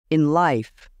In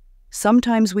life,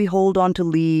 sometimes we hold on to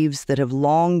leaves that have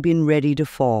long been ready to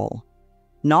fall,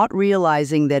 not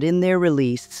realizing that in their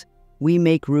release, we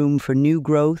make room for new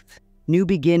growth, new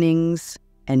beginnings,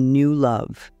 and new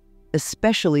love,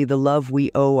 especially the love we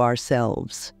owe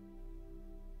ourselves.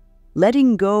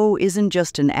 Letting go isn't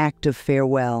just an act of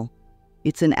farewell.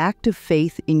 It's an act of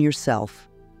faith in yourself,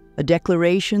 a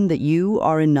declaration that you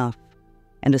are enough,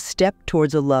 and a step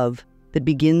towards a love that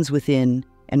begins within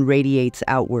and radiates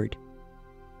outward.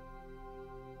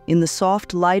 In the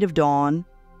soft light of dawn,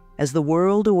 as the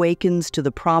world awakens to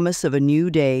the promise of a new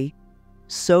day,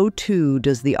 so too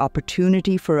does the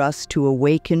opportunity for us to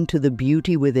awaken to the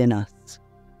beauty within us.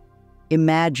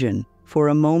 Imagine, for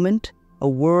a moment, a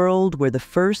world where the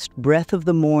first breath of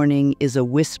the morning is a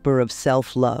whisper of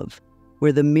self-love,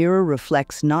 where the mirror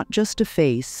reflects not just a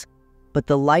face, but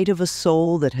the light of a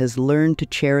soul that has learned to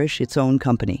cherish its own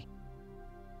company.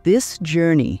 This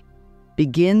journey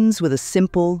begins with a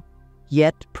simple,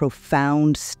 yet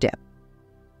profound step: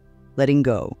 letting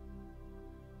go.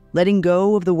 Letting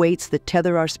go of the weights that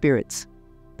tether our spirits,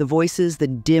 the voices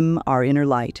that dim our inner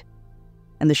light,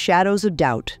 and the shadows of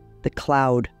doubt that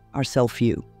cloud our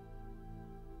self-view.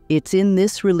 It's in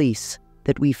this release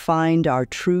that we find our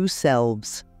true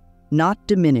selves, not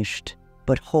diminished,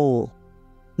 but whole,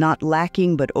 not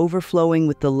lacking, but overflowing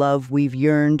with the love we've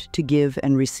yearned to give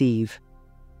and receive.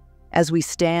 As we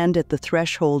stand at the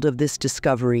threshold of this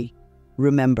discovery,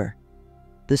 remember,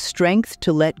 the strength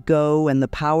to let go and the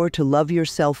power to love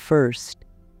yourself first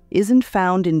isn't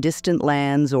found in distant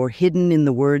lands or hidden in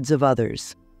the words of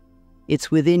others.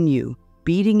 It's within you,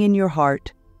 beating in your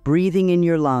heart, breathing in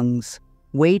your lungs,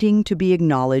 waiting to be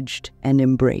acknowledged and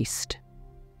embraced.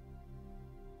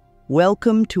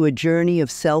 Welcome to a journey of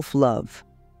self-love,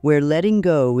 where letting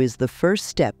go is the first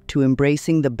step to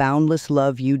embracing the boundless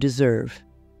love you deserve.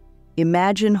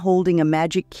 Imagine holding a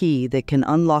magic key that can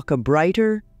unlock a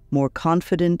brighter, more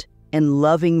confident, and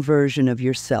loving version of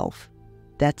yourself.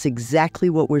 That's exactly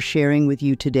what we're sharing with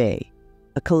you today,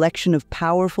 a collection of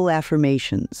powerful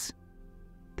affirmations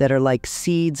that are like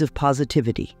seeds of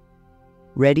positivity,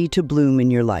 ready to bloom in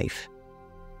your life.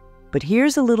 But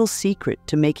here's a little secret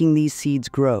to making these seeds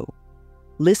grow.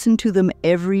 Listen to them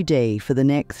every day for the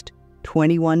next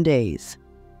 21 days.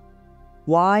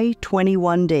 Why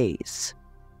 21 days?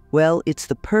 Well, it's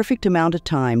the perfect amount of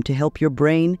time to help your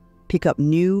brain pick up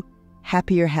new,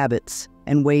 happier habits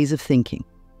and ways of thinking.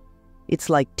 It's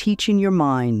like teaching your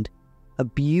mind a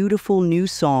beautiful new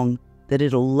song that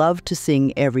it'll love to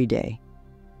sing every day.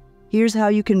 Here's how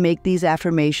you can make these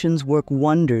affirmations work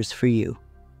wonders for you.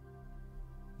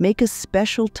 Make a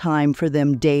special time for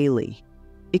them daily.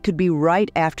 It could be right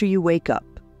after you wake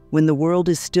up, when the world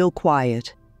is still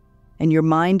quiet and your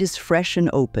mind is fresh and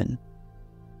open.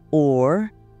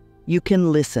 Or you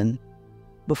can listen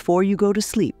before you go to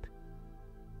sleep,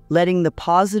 letting the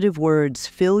positive words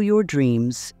fill your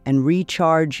dreams and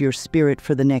recharge your spirit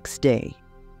for the next day.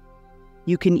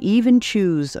 You can even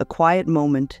choose a quiet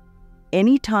moment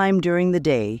any time during the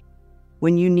day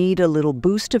when you need a little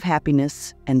boost of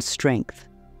happiness and strength.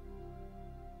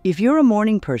 If you're a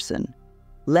morning person,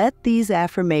 let these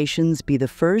affirmations be the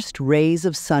first rays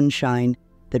of sunshine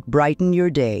that brighten your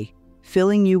day,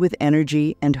 filling you with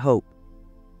energy and hope.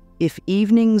 If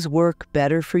evenings work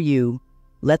better for you,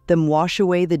 let them wash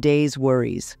away the day's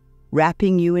worries,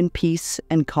 wrapping you in peace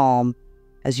and calm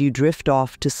as you drift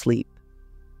off to sleep.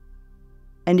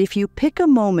 And if you pick a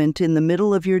moment in the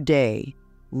middle of your day,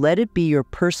 let it be your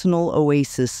personal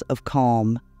oasis of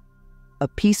calm, a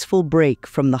peaceful break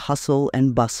from the hustle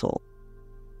and bustle.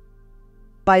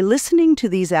 By listening to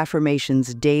these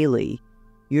affirmations daily,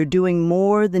 you're doing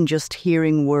more than just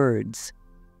hearing words.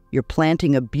 You're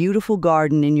planting a beautiful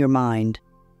garden in your mind.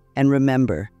 And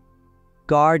remember,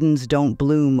 gardens don't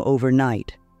bloom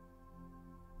overnight.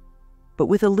 But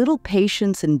with a little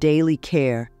patience and daily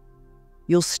care,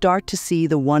 you'll start to see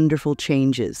the wonderful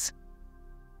changes.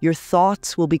 Your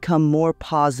thoughts will become more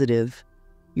positive,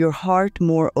 your heart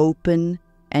more open,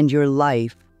 and your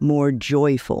life more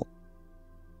joyful.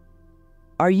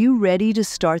 Are you ready to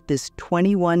start this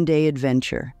 21-day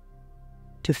adventure?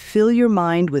 To fill your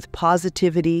mind with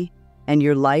positivity and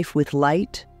your life with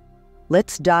light?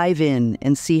 Let's dive in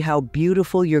and see how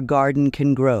beautiful your garden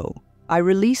can grow. I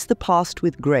release the past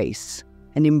with grace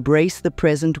and embrace the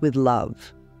present with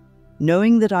love,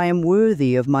 knowing that I am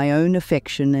worthy of my own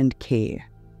affection and care.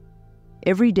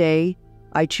 Every day,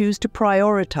 I choose to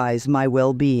prioritize my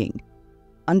well-being,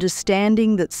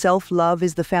 understanding that self-love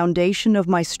is the foundation of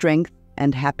my strength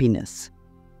and happiness.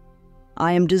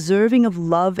 I am deserving of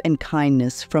love and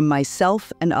kindness from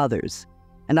myself and others,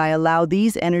 and I allow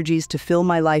these energies to fill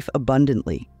my life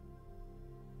abundantly.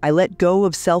 I let go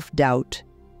of self-doubt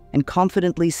and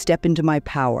confidently step into my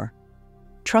power,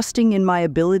 trusting in my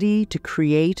ability to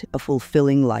create a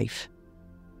fulfilling life.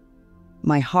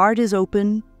 My heart is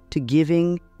open to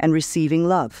giving and receiving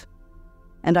love,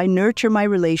 and I nurture my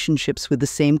relationships with the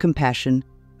same compassion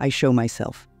I show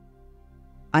myself.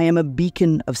 I am a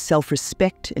beacon of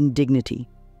self-respect and dignity,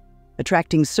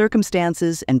 attracting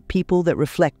circumstances and people that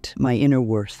reflect my inner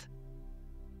worth.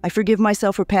 I forgive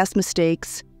myself for past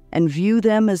mistakes and view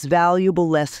them as valuable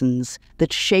lessons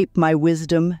that shape my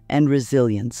wisdom and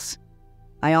resilience.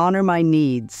 I honor my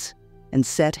needs and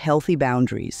set healthy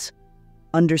boundaries,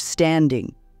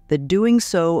 understanding that doing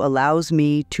so allows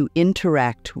me to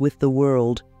interact with the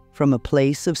world from a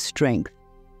place of strength.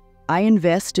 I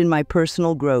invest in my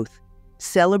personal growth,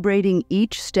 celebrating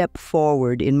each step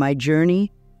forward in my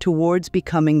journey towards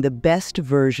becoming the best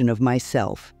version of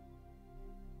myself.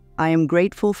 I am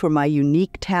grateful for my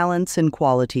unique talents and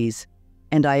qualities,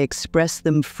 and I express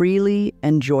them freely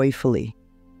and joyfully.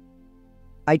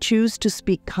 I choose to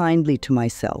speak kindly to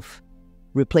myself,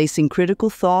 replacing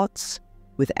critical thoughts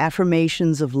with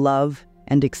affirmations of love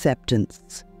and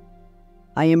acceptance.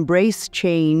 I embrace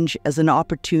change as an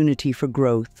opportunity for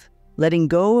growth, letting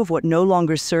go of what no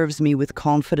longer serves me with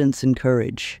confidence and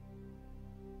courage.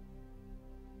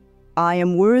 I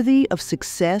am worthy of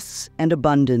success and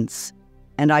abundance,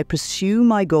 and I pursue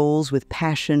my goals with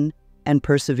passion and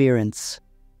perseverance.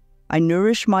 I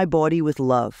nourish my body with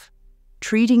love,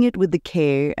 treating it with the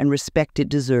care and respect it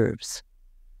deserves.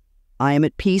 I am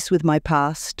at peace with my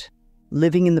past,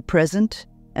 living in the present,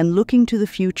 and looking to the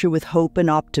future with hope and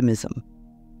optimism.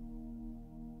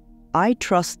 I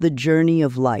trust the journey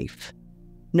of life,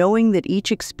 knowing that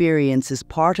each experience is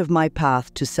part of my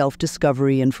path to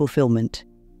self-discovery and fulfillment.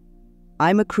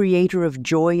 I'm a creator of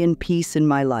joy and peace in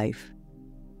my life,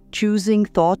 choosing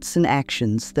thoughts and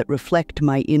actions that reflect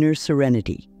my inner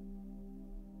serenity.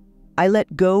 I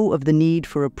let go of the need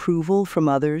for approval from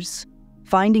others,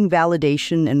 finding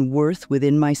validation and worth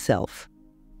within myself.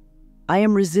 I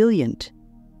am resilient,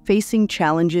 facing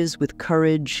challenges with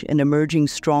courage and emerging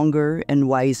stronger and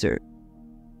wiser.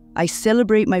 I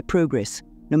celebrate my progress,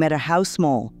 no matter how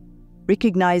small,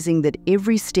 recognizing that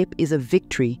every step is a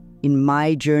victory in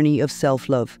my journey of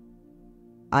self-love.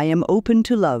 I am open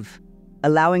to love,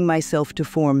 allowing myself to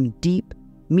form deep,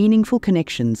 meaningful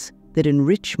connections that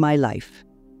enrich my life.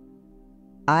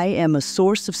 I am a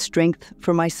source of strength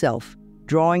for myself,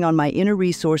 drawing on my inner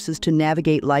resources to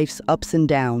navigate life's ups and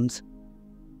downs.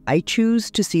 I choose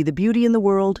to see the beauty in the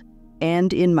world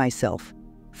and in myself,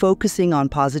 focusing on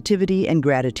positivity and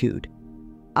gratitude.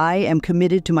 I am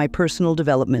committed to my personal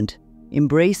development,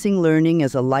 embracing learning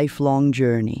as a lifelong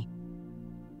journey.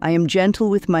 I am gentle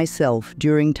with myself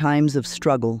during times of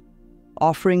struggle,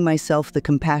 offering myself the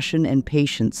compassion and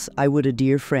patience I would a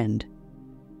dear friend.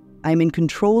 I am in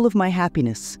control of my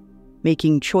happiness,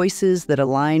 making choices that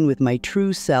align with my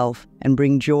true self and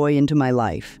bring joy into my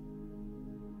life.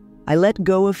 I let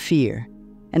go of fear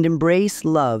and embrace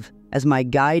love as my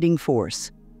guiding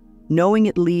force, knowing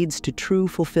it leads to true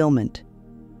fulfillment.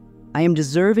 I am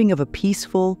deserving of a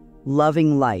peaceful,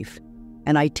 loving life,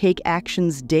 and I take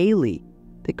actions daily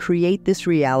that create this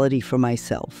reality for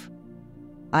myself.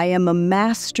 I am a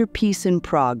masterpiece in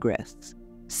progress,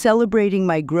 celebrating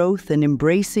my growth and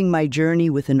embracing my journey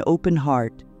with an open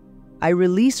heart. I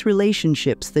release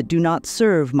relationships that do not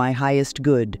serve my highest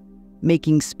good,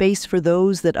 making space for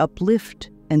those that uplift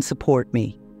and support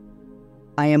me.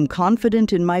 I am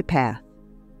confident in my path,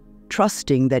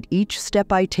 trusting that each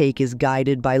step I take is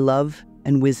guided by love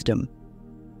and wisdom.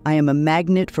 I am a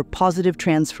magnet for positive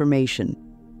transformation,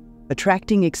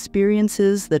 attracting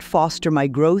experiences that foster my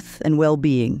growth and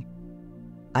well-being.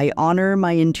 I honor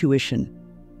my intuition,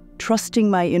 trusting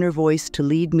my inner voice to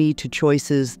lead me to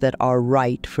choices that are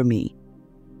right for me.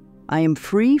 I am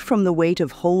free from the weight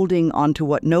of holding onto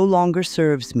what no longer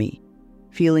serves me,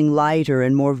 feeling lighter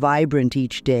and more vibrant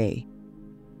each day.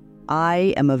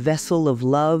 I am a vessel of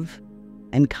love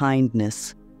and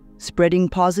kindness, spreading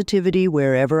positivity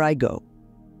wherever I go.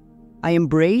 I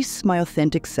embrace my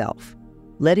authentic self,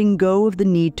 letting go of the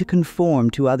need to conform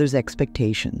to others'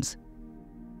 expectations.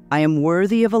 I am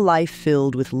worthy of a life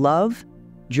filled with love,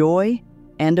 joy,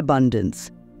 and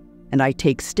abundance, and I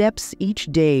take steps each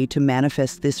day to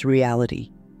manifest this reality.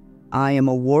 I am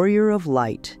a warrior of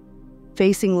light,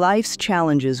 facing life's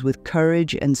challenges with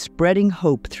courage and spreading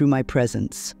hope through my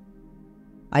presence.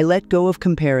 I let go of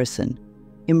comparison,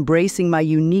 embracing my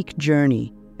unique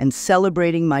journey and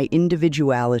celebrating my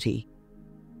individuality.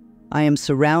 I am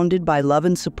surrounded by love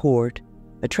and support,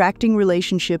 attracting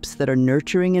relationships that are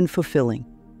nurturing and fulfilling.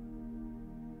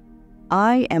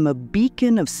 I am a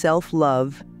beacon of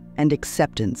self-love and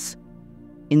acceptance,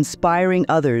 inspiring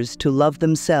others to love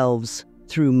themselves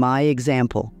through my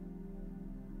example.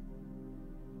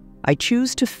 I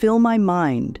choose to fill my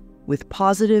mind with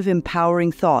positive,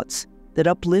 empowering thoughts that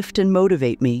uplift and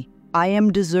motivate me. I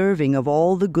am deserving of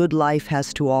all the good life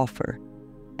has to offer,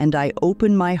 and I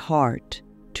open my heart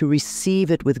to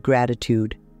receive it with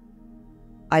gratitude.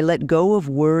 I let go of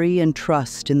worry and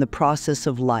trust in the process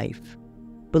of life,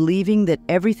 believing that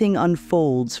everything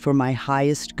unfolds for my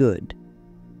highest good.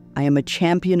 I am a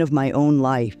champion of my own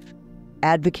life,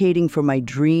 advocating for my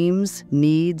dreams,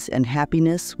 needs, and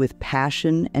happiness with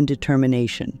passion and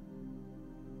determination.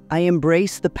 I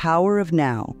embrace the power of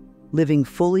now, living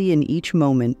fully in each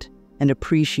moment and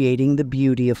appreciating the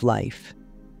beauty of life.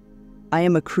 I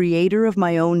am a creator of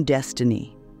my own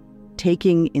destiny,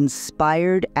 taking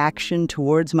inspired action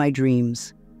towards my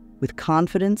dreams with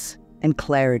confidence and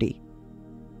clarity.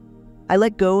 I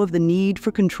let go of the need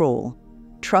for control,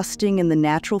 trusting in the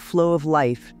natural flow of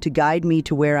life to guide me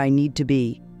to where I need to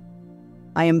be.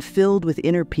 I am filled with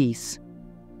inner peace,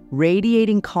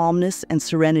 radiating calmness and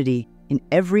serenity in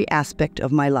every aspect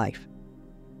of my life.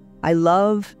 I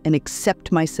love and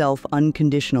accept myself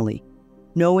unconditionally,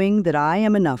 knowing that I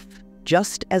am enough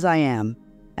just as I am,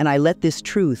 and I let this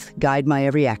truth guide my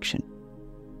every action.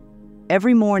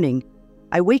 Every morning,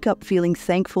 I wake up feeling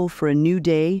thankful for a new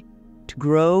day to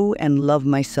grow and love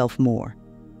myself more.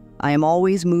 I am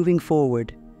always moving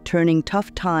forward, turning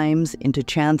tough times into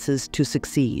chances to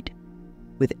succeed.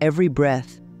 With every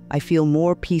breath, I feel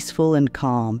more peaceful and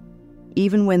calm,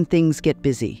 even when things get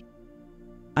busy.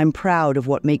 I'm proud of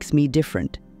what makes me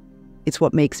different. It's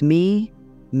what makes me,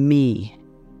 me.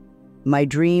 My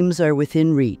dreams are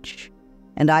within reach,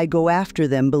 and I go after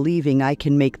them believing I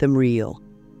can make them real.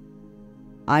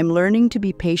 I'm learning to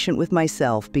be patient with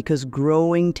myself because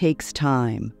growing takes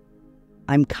time.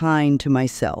 I'm kind to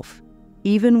myself,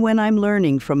 even when I'm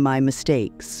learning from my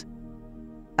mistakes.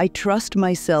 I trust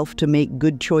myself to make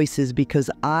good choices because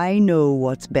I know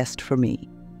what's best for me.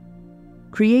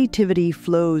 Creativity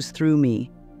flows through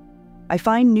me. I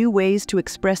find new ways to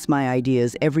express my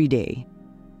ideas every day.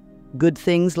 Good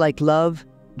things like love,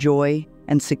 joy,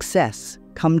 and success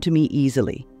come to me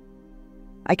easily.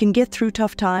 I can get through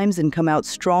tough times and come out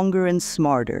stronger and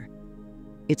smarter.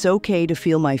 It's okay to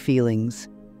feel my feelings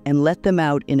and let them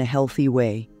out in a healthy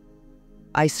way.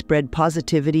 I spread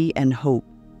positivity and hope,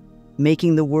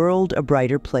 making the world a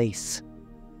brighter place.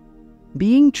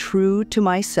 Being true to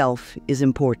myself is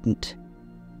important.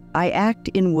 I act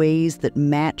in ways that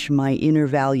match my inner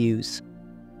values.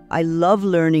 I love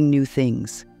learning new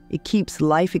things. It keeps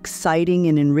life exciting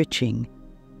and enriching.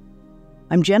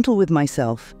 I'm gentle with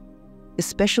myself,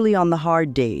 especially on the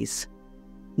hard days,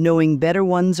 knowing better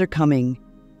ones are coming.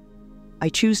 I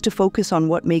choose to focus on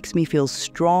what makes me feel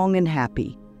strong and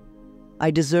happy.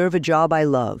 I deserve a job I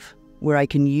love, where I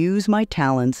can use my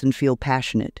talents and feel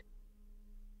passionate.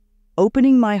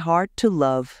 Opening my heart to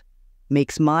love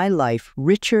makes my life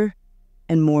richer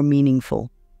and more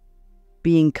meaningful.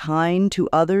 Being kind to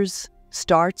others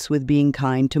starts with being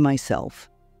kind to myself.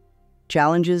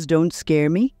 Challenges don't scare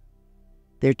me.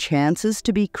 They're chances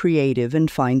to be creative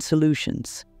and find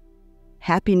solutions.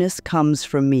 Happiness comes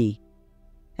from me,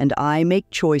 and I make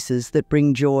choices that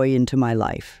bring joy into my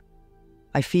life.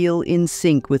 I feel in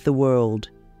sync with the world,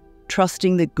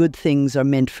 trusting that good things are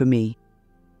meant for me.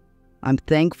 I'm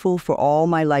thankful for all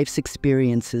my life's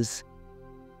experiences.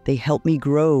 They help me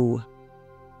grow.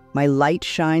 My light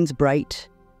shines bright,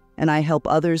 and I help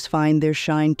others find their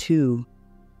shine too.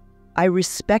 I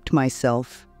respect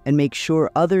myself and make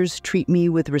sure others treat me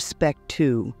with respect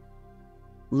too.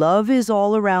 Love is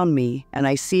all around me, and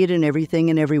I see it in everything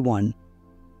and everyone.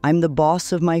 I'm the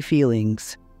boss of my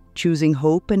feelings, choosing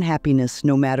hope and happiness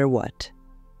no matter what.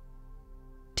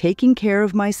 Taking care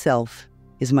of myself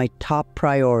is my top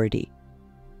priority.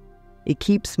 It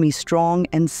keeps me strong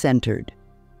and centered.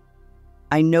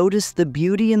 I notice the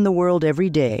beauty in the world every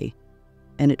day,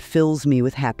 and it fills me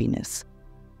with happiness.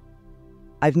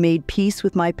 I've made peace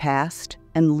with my past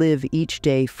and live each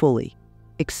day fully,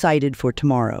 excited for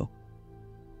tomorrow.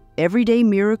 Everyday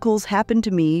miracles happen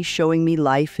to me, showing me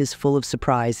life is full of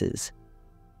surprises.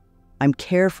 I'm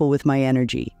careful with my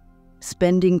energy,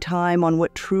 spending time on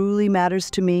what truly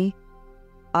matters to me.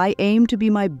 I aim to be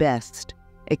my best,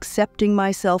 accepting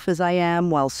myself as I am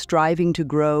while striving to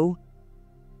grow.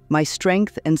 My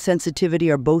strength and sensitivity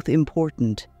are both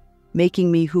important,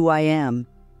 making me who I am.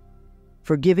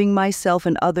 Forgiving myself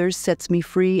and others sets me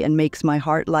free and makes my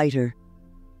heart lighter.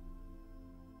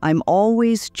 I'm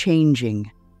always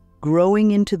changing,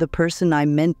 growing into the person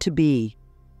I'm meant to be.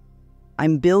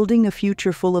 I'm building a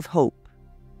future full of hope,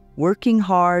 working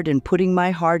hard and putting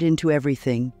my heart into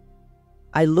everything.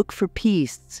 I look for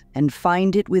peace and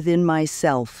find it within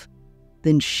myself,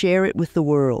 then share it with the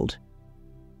world.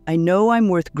 I know I'm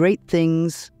worth great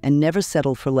things and never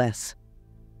settle for less.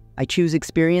 I choose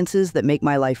experiences that make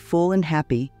my life full and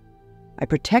happy. I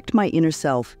protect my inner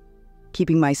self,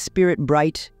 keeping my spirit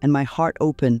bright and my heart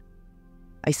open.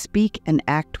 I speak and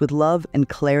act with love and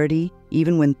clarity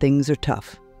even when things are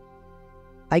tough.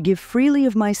 I give freely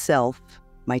of myself,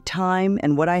 my time,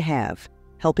 and what I have,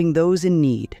 helping those in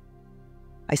need.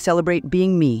 I celebrate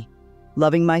being me,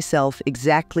 loving myself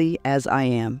exactly as I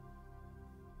am.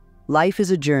 Life is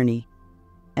a journey,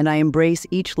 and I embrace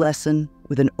each lesson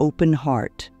with an open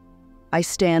heart. I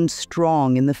stand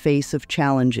strong in the face of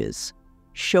challenges,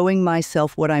 showing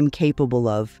myself what I'm capable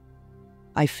of.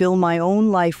 I fill my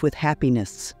own life with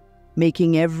happiness,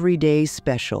 making every day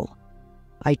special.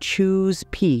 I choose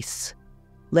peace,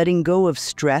 letting go of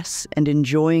stress and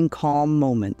enjoying calm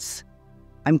moments.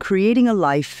 I'm creating a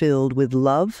life filled with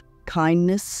love,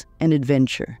 kindness, and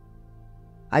adventure.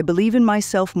 I believe in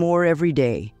myself more every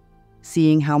day,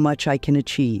 seeing how much I can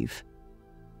achieve.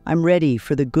 I'm ready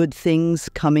for the good things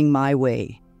coming my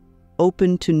way,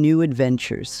 open to new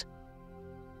adventures.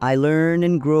 I learn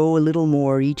and grow a little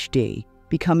more each day,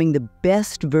 becoming the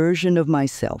best version of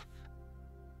myself.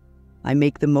 I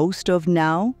make the most of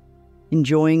now,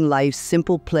 enjoying life's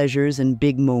simple pleasures and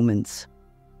big moments.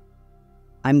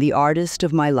 I'm the artist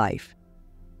of my life,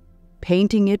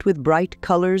 painting it with bright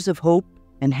colors of hope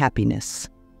and happiness.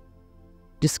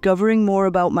 Discovering more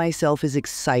about myself is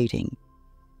exciting.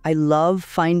 I love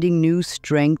finding new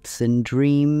strengths and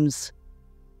dreams.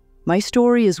 My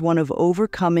story is one of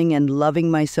overcoming and loving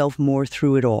myself more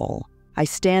through it all. I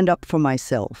stand up for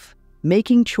myself,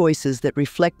 making choices that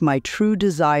reflect my true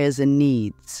desires and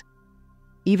needs.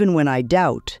 Even when I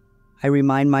doubt, I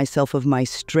remind myself of my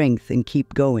strength and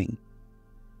keep going.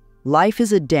 Life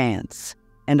is a dance,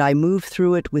 and I move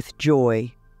through it with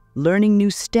joy, learning new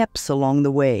steps along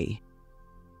the way.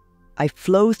 I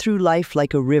flow through life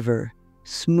like a river,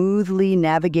 smoothly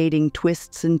navigating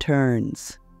twists and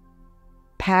turns.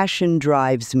 Passion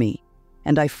drives me,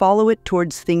 and I follow it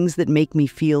towards things that make me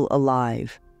feel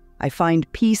alive. I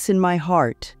find peace in my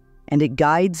heart, and it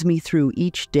guides me through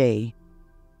each day.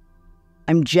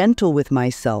 I'm gentle with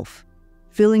myself,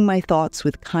 filling my thoughts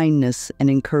with kindness and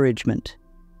encouragement.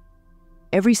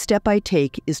 Every step I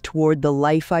take is toward the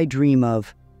life I dream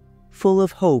of, full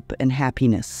of hope and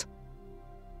happiness.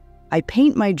 I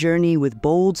paint my journey with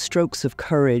bold strokes of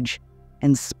courage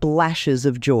and splashes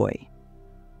of joy.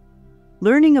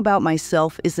 Learning about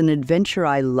myself is an adventure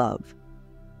I love,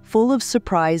 full of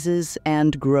surprises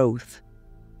and growth.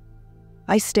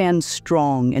 I stand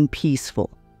strong and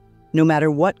peaceful, no matter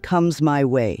what comes my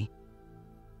way.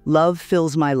 Love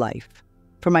fills my life,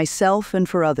 for myself and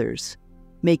for others,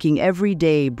 making every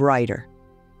day brighter.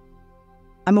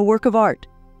 I'm a work of art,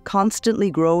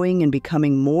 constantly growing and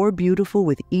becoming more beautiful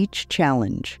with each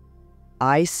challenge.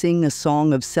 I sing a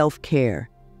song of self-care,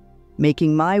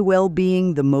 making my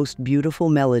well-being the most beautiful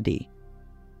melody.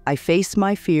 I face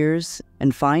my fears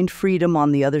and find freedom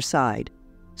on the other side,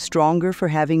 stronger for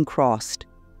having crossed.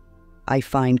 I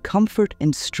find comfort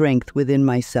and strength within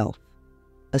myself,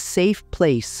 a safe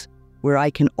place where I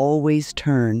can always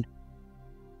turn.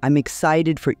 I'm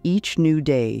excited for each new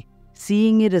day,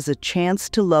 seeing it as a chance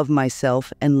to love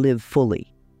myself and live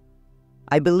fully.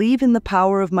 I believe in the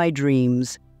power of my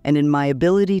dreams and in my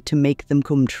ability to make them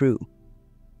come true.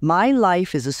 My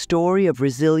life is a story of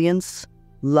resilience,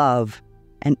 love,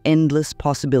 and endless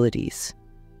possibilities.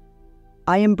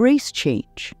 I embrace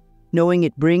change, knowing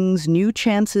it brings new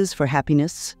chances for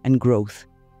happiness and growth.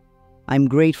 I'm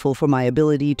grateful for my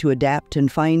ability to adapt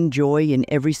and find joy in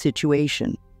every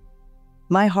situation.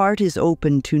 My heart is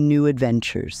open to new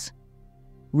adventures,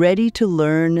 ready to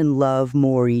learn and love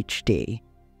more each day.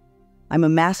 I'm a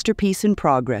masterpiece in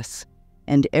progress,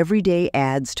 and every day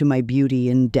adds to my beauty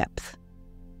and depth.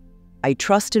 I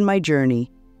trust in my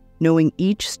journey, knowing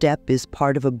each step is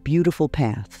part of a beautiful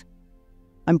path.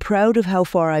 I'm proud of how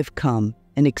far I've come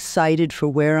and excited for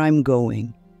where I'm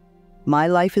going. My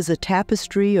life is a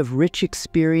tapestry of rich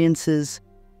experiences,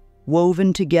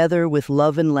 woven together with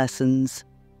love and lessons.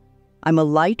 I'm a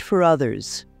light for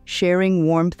others, sharing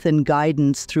warmth and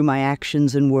guidance through my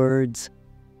actions and words.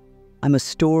 I'm a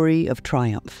story of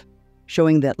triumph,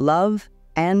 showing that love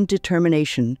and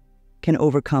determination can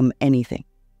overcome anything.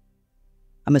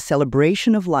 I'm a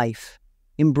celebration of life,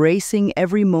 embracing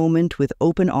every moment with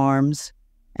open arms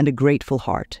and a grateful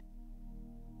heart.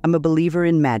 I'm a believer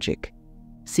in magic,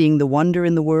 seeing the wonder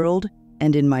in the world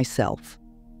and in myself.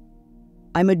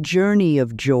 I'm a journey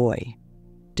of joy,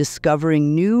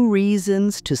 discovering new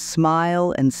reasons to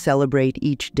smile and celebrate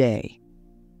each day.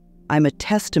 I'm a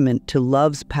testament to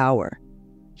love's power,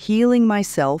 healing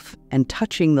myself and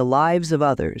touching the lives of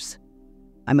others.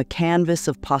 I'm a canvas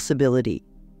of possibility,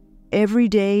 every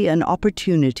day an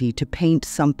opportunity to paint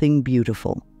something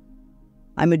beautiful.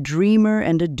 I'm a dreamer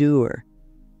and a doer,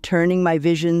 turning my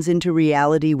visions into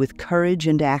reality with courage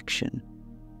and action.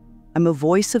 I'm a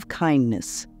voice of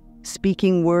kindness,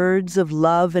 speaking words of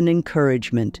love and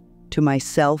encouragement to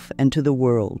myself and to the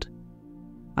world.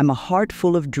 I'm a heart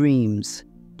full of dreams,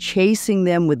 chasing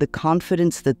them with the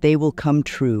confidence that they will come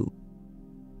true.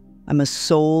 I'm a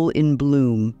soul in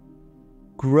bloom,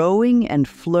 growing and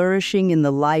flourishing in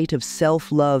the light of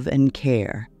self-love and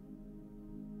care.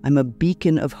 I'm a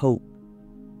beacon of hope,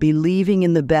 believing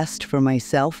in the best for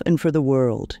myself and for the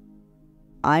world.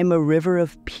 I'm a river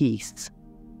of peace,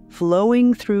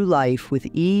 flowing through life with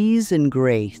ease and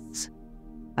grace.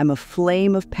 I'm a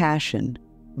flame of passion,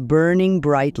 burning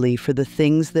brightly for the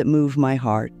things that move my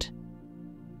heart.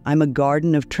 I'm a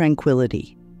garden of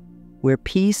tranquility, where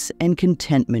peace and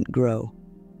contentment grow.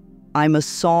 I'm a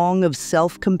song of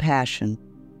self-compassion,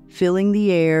 filling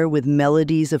the air with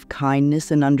melodies of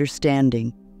kindness and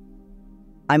understanding.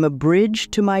 I'm a bridge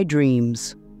to my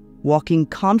dreams, walking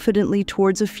confidently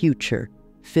towards a future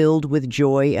filled with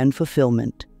joy and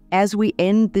fulfillment. As we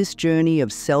end this journey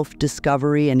of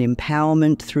self-discovery and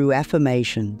empowerment through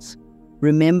affirmations,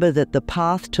 remember that the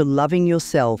path to loving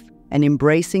yourself and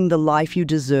embracing the life you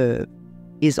deserve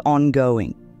is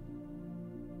ongoing.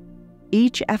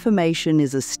 Each affirmation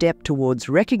is a step towards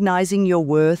recognizing your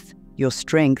worth, your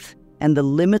strength, and the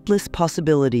limitless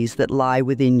possibilities that lie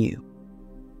within you.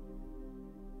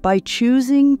 By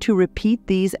choosing to repeat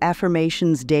these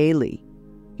affirmations daily,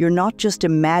 you're not just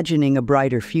imagining a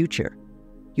brighter future.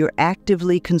 You're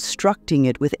actively constructing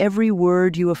it with every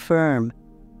word you affirm,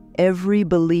 every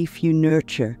belief you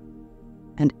nurture,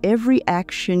 and every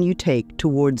action you take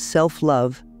towards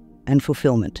self-love and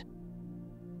fulfillment.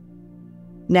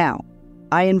 Now,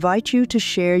 I invite you to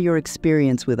share your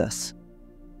experience with us.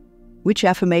 Which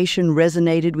affirmation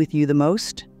resonated with you the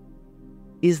most?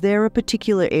 Is there a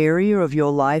particular area of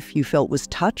your life you felt was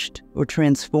touched or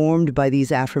transformed by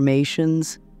these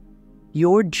affirmations?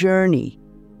 Your journey,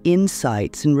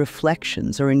 insights, and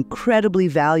reflections are incredibly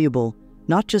valuable,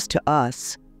 not just to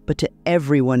us, but to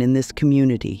everyone in this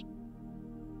community.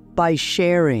 By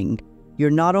sharing, you're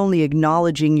not only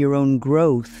acknowledging your own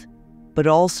growth, but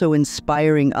also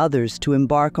inspiring others to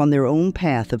embark on their own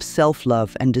path of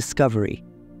self-love and discovery.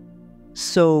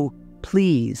 So,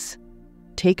 please,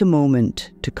 take a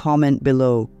moment to comment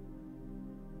below.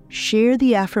 Share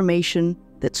the affirmation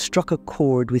that struck a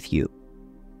chord with you,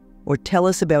 or tell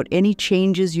us about any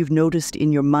changes you've noticed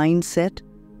in your mindset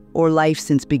or life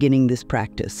since beginning this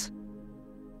practice.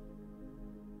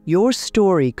 Your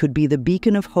story could be the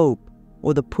beacon of hope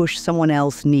or the push someone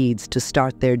else needs to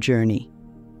start their journey.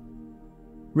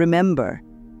 Remember,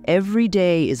 every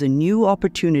day is a new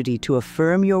opportunity to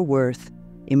affirm your worth,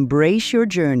 embrace your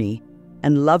journey,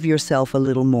 and love yourself a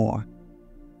little more.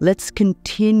 Let's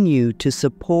continue to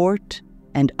support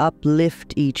and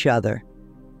uplift each other,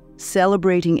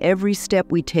 celebrating every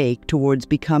step we take towards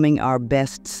becoming our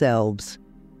best selves.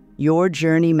 Your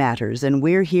journey matters, and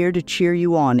we're here to cheer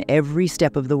you on every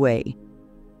step of the way.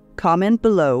 Comment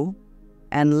below,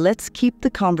 and let's keep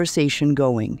the conversation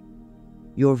going.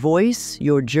 Your voice,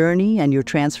 your journey, and your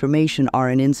transformation are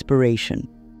an inspiration.